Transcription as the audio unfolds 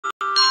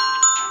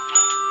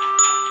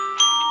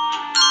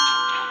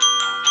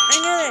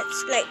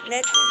looks like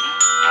nothing.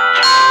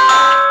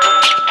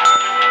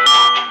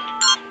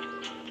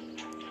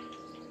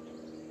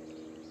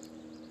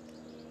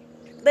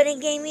 But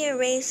it gave me a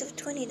raise of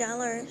 $20.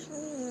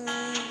 More.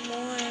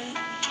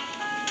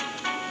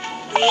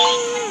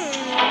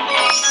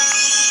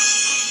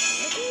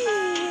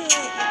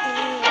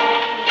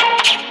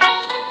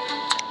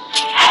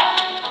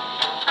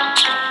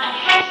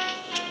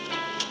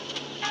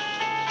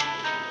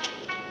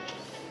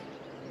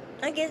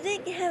 I guess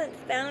I haven't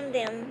found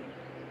them.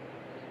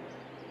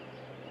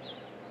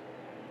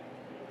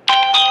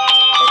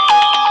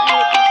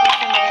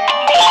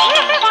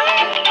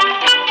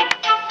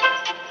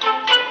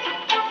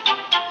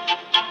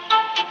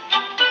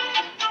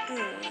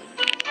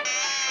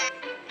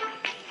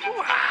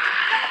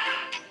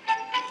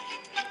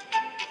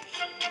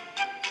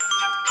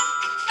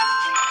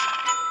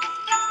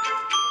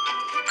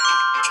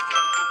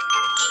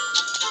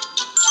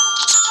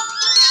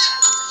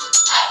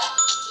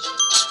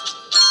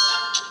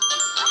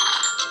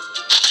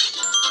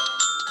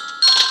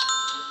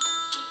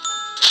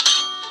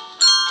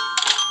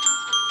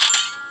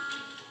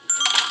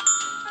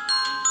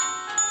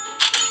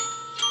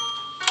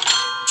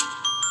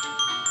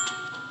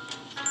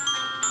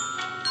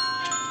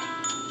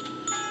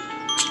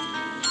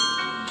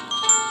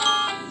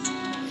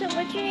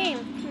 What's your name?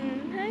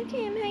 Hi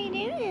Tim, how you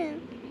doing?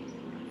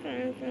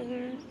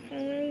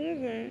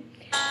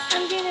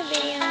 I'm doing a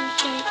video on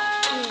Twitch.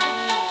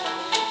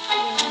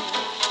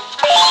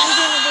 I'm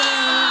doing a video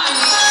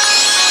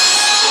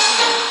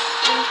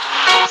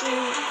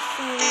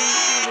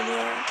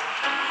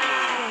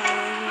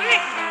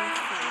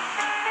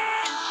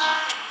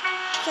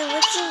So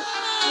what's your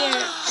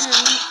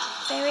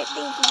favorite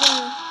thing to do?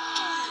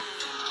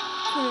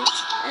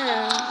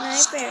 My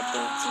favorite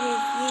thing to do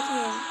is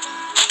YouTube.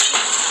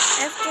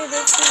 After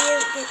this video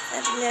gets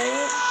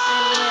uploaded,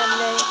 I'm going to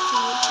upload it to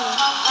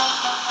YouTube.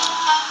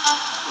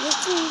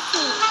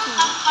 YouTube.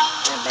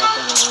 I'm back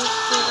in the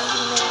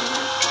YouTube.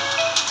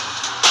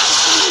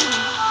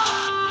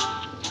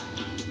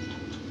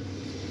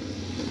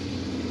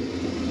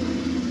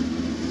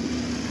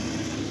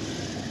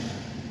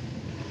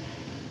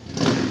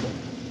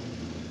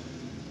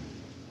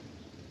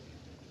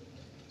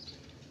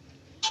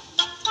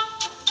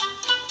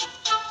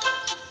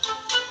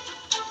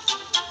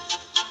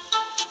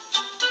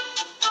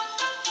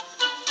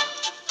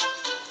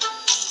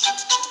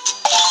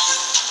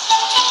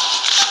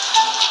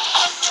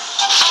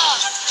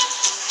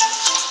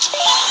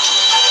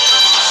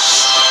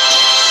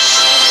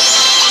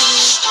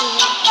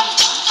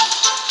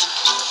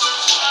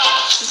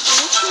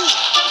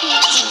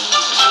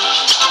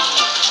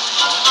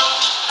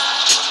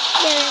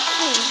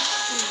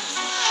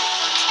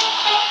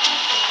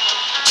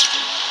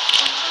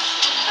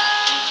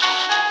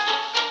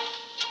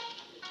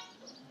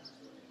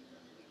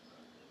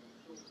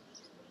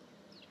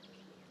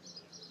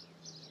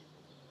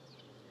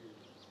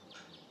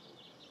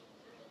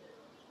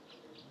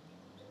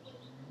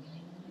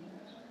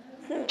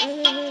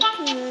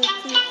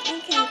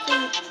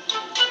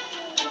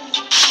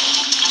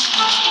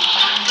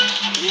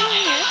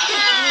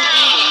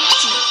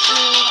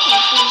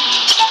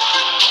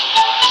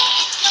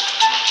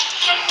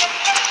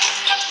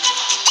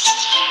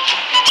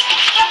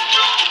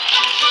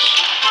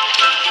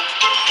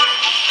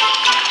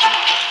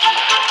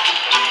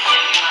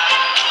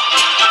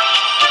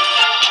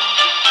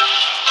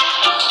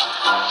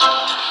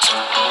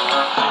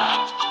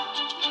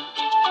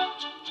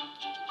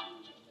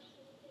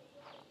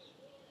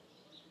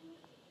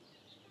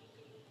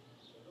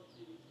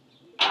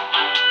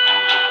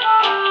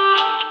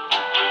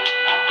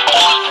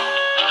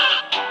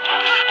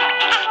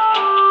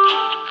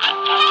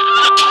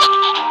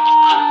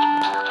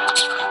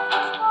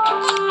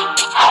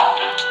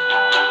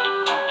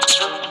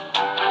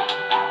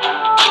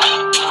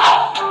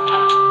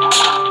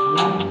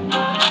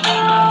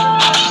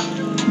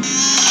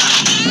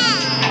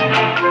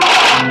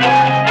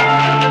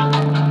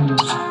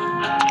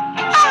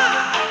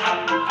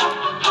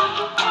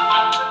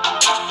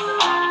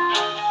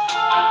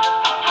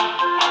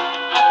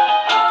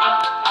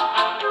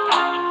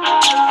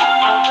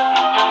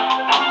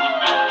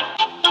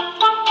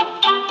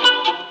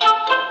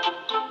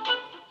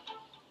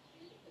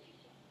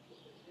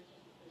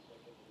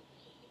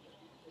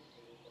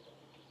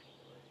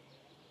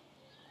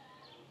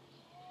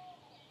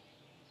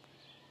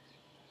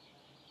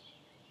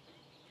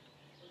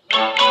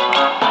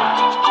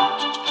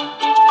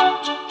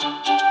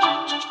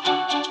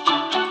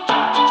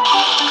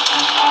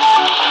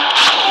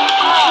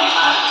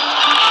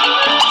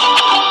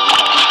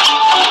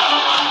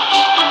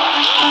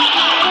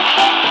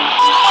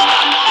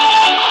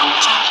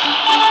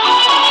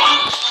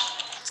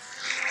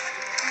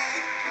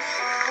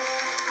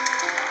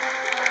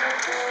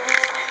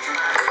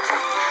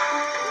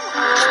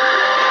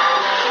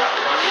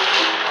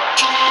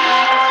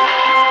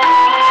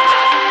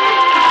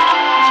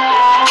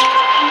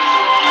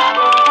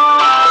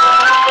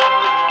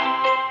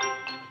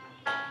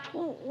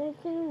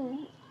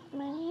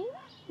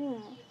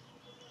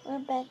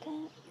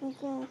 Rebecca from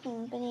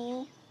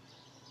Company.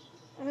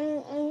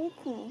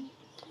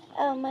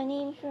 Oh, my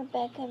name's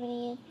Rebecca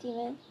Benita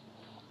Stevens,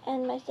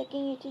 and my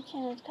second YouTube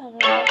channel is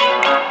called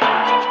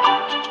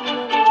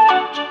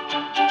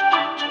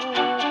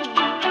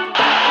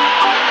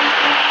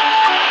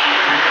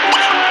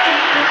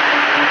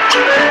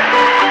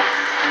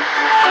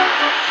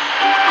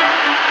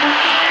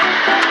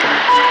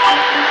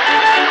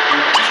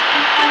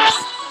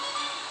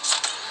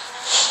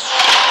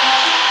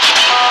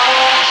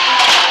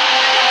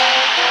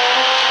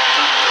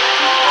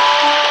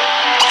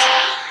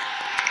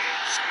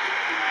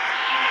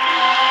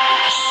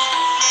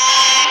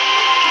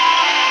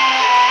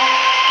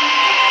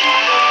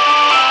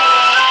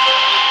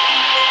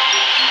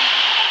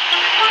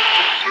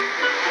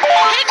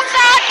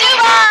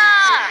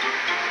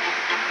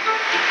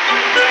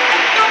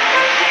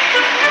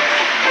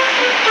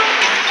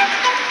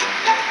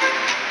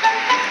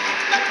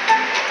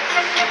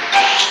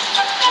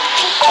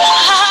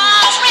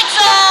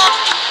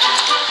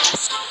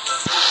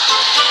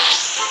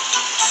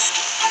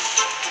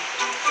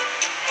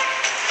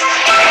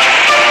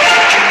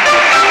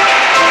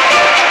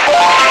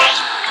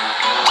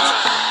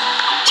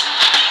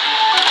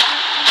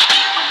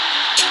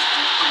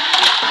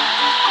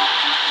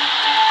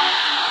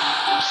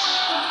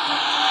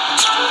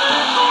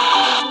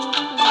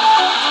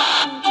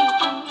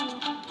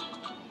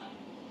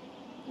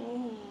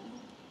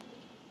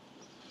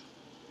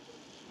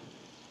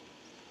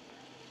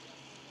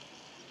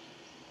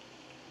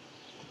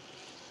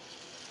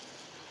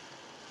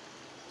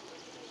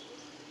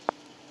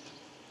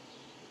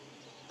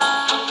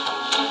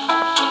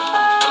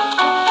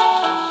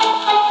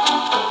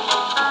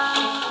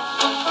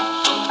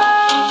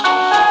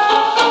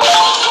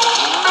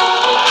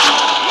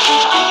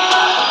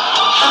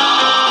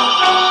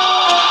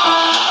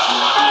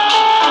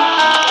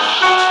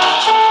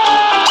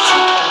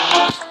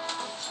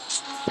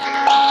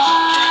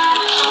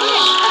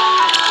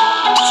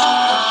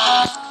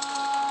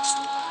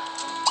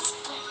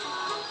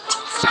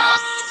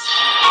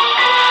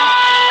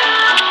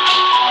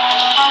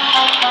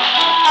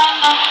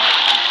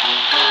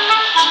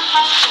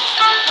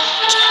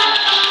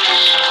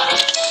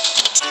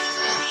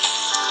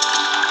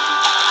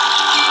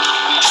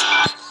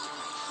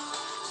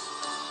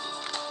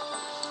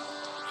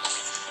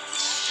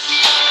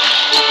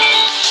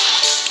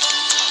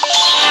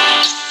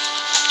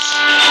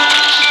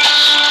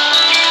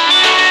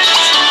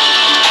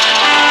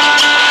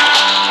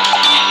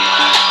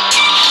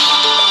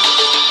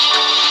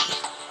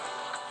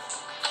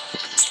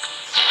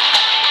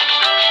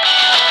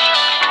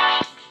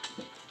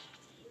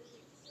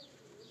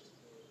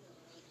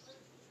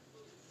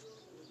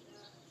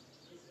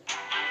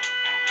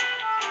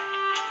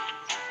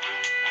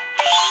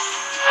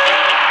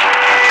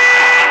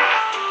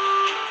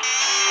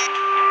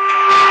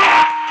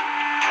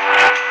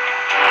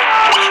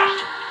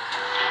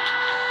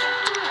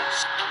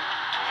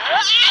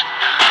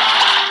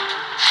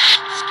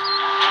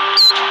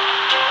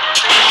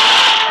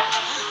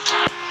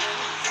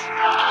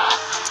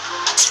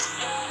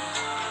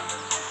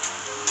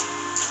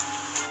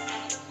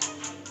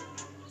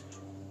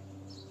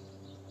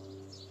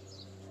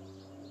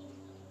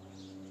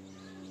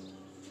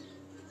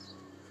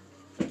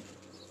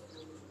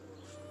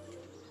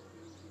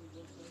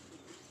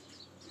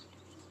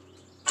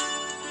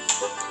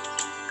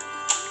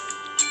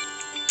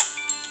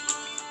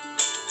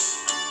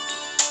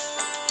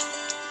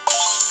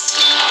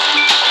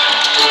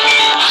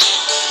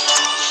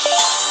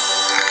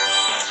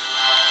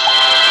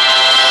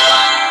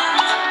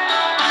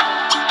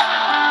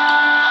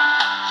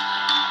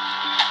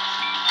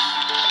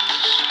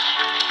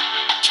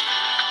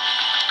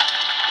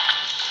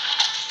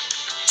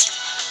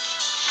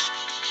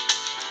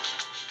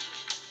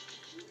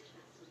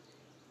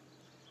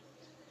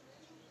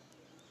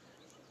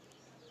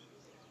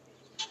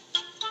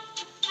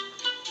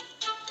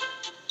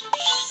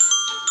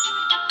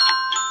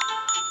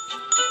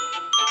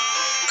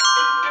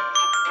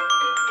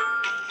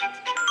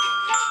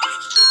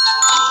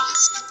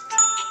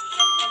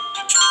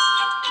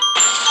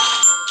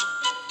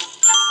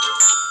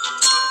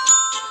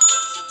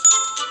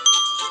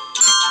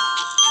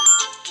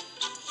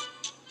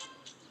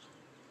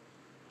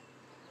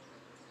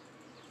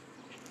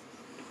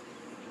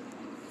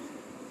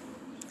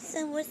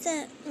So what's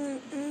that?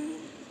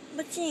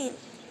 What's it?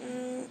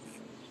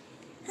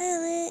 Hi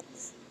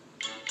Alex.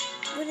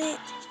 What it?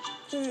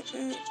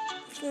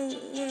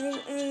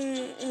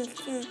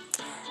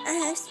 I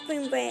have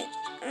spring break.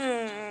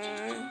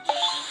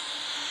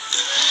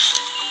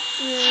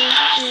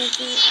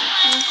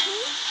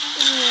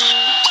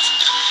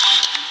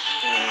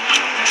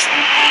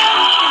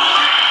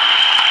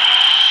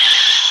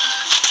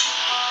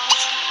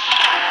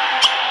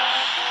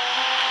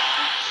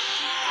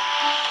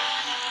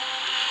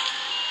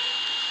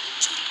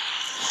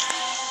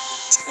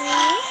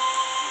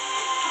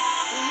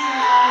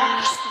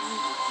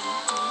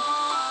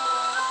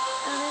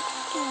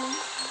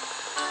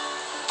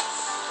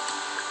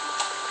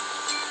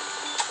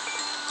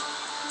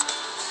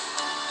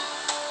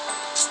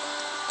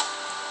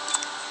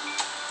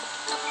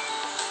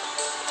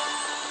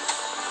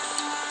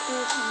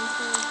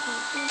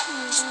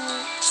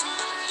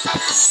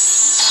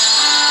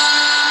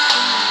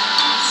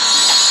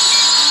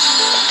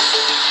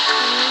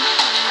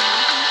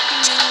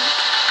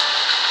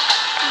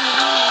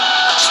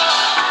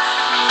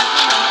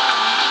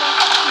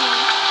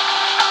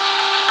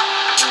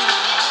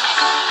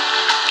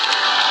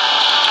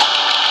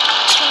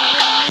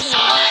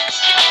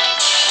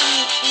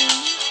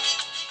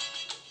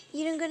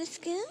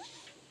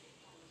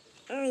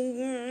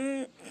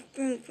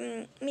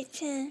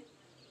 10.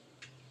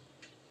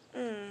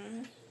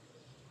 Mm.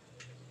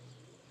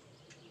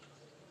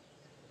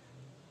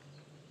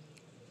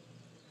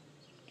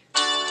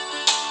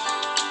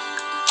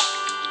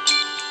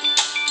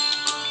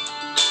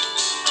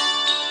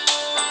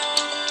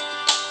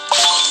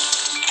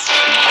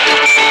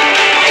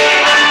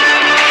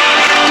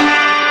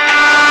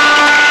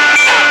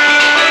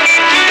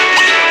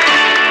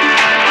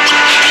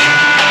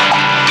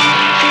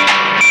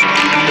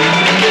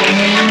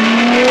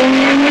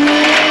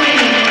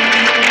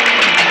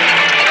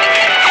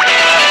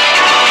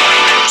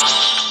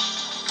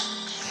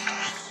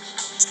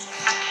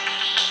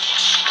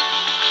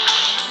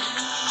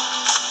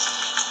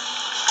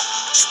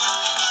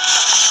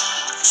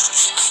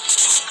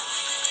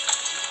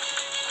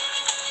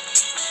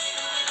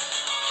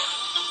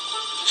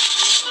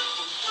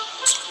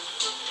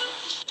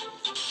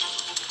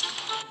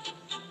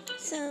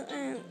 So,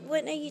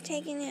 what are you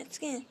taking that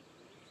skin?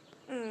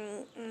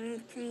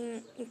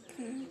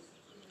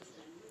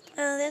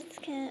 Oh, that's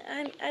kind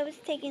of, I was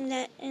taking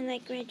that and I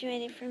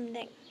graduated from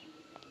that.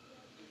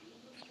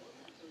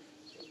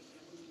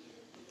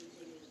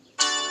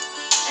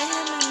 I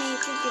have my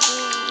major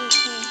degree in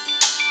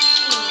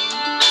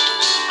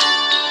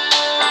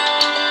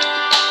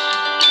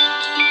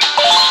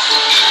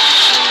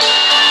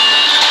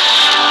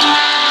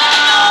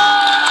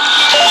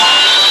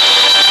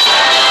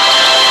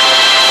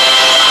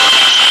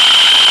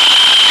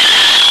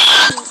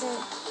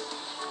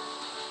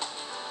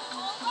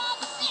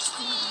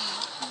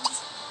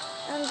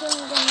I'm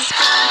doing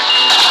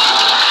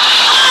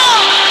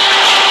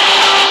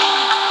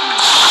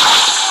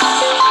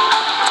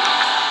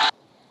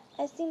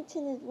I seem to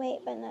lose weight,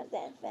 but not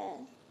that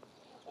fast.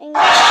 And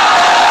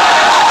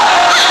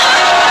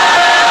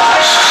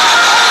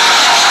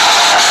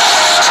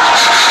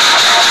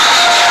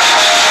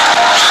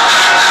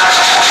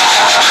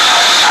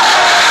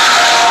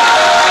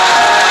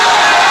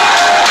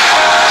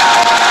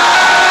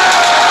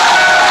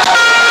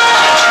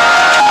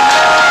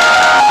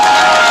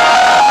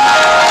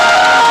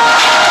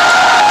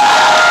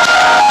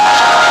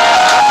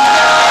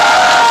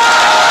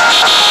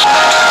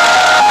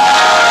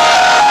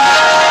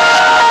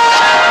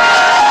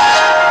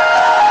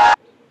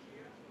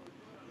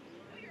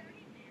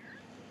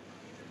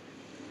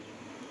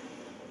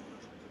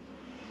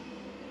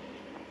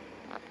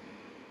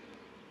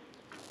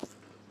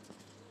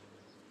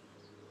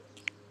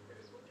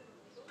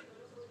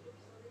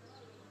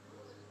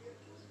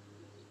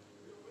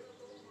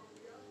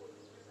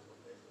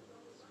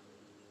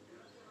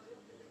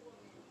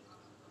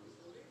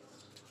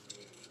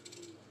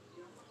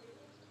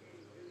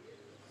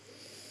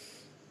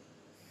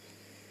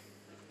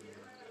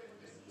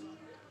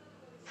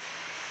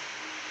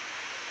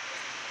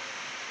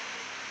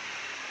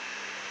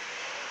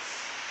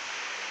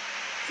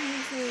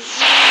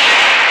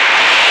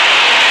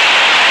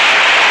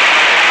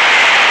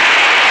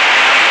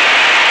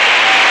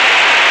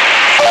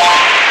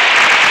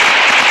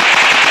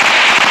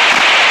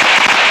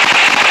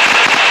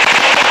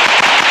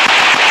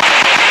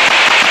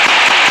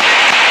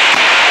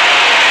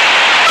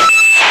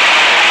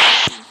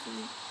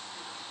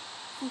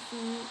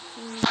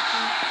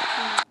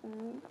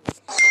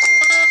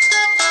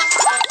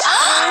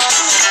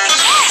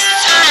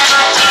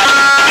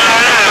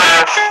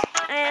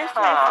I asked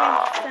my friend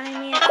to sign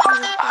me up for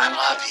the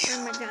scholarship for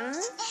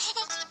Madonna.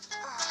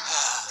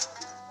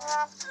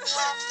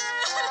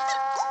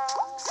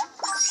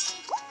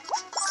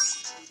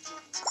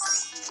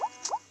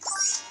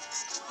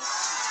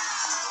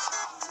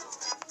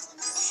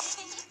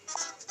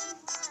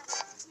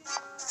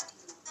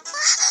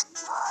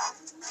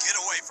 Get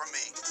away from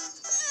me.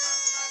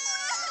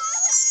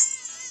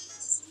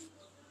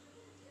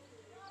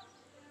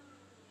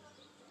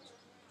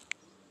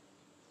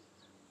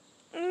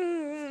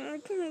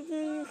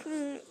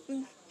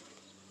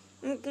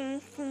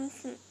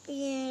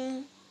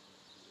 Yeah.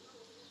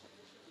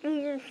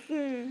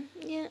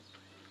 Yeah.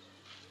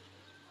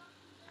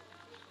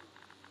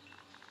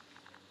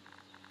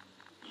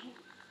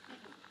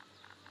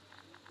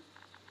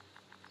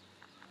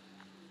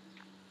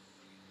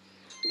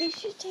 They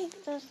should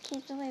take those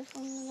kids away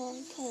from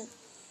them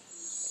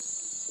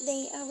because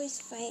they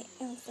always fight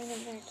in front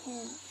of their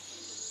kids.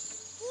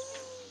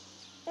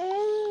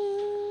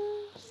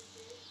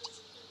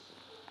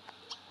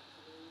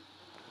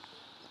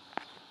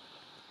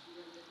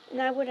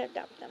 And I would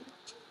adopt them.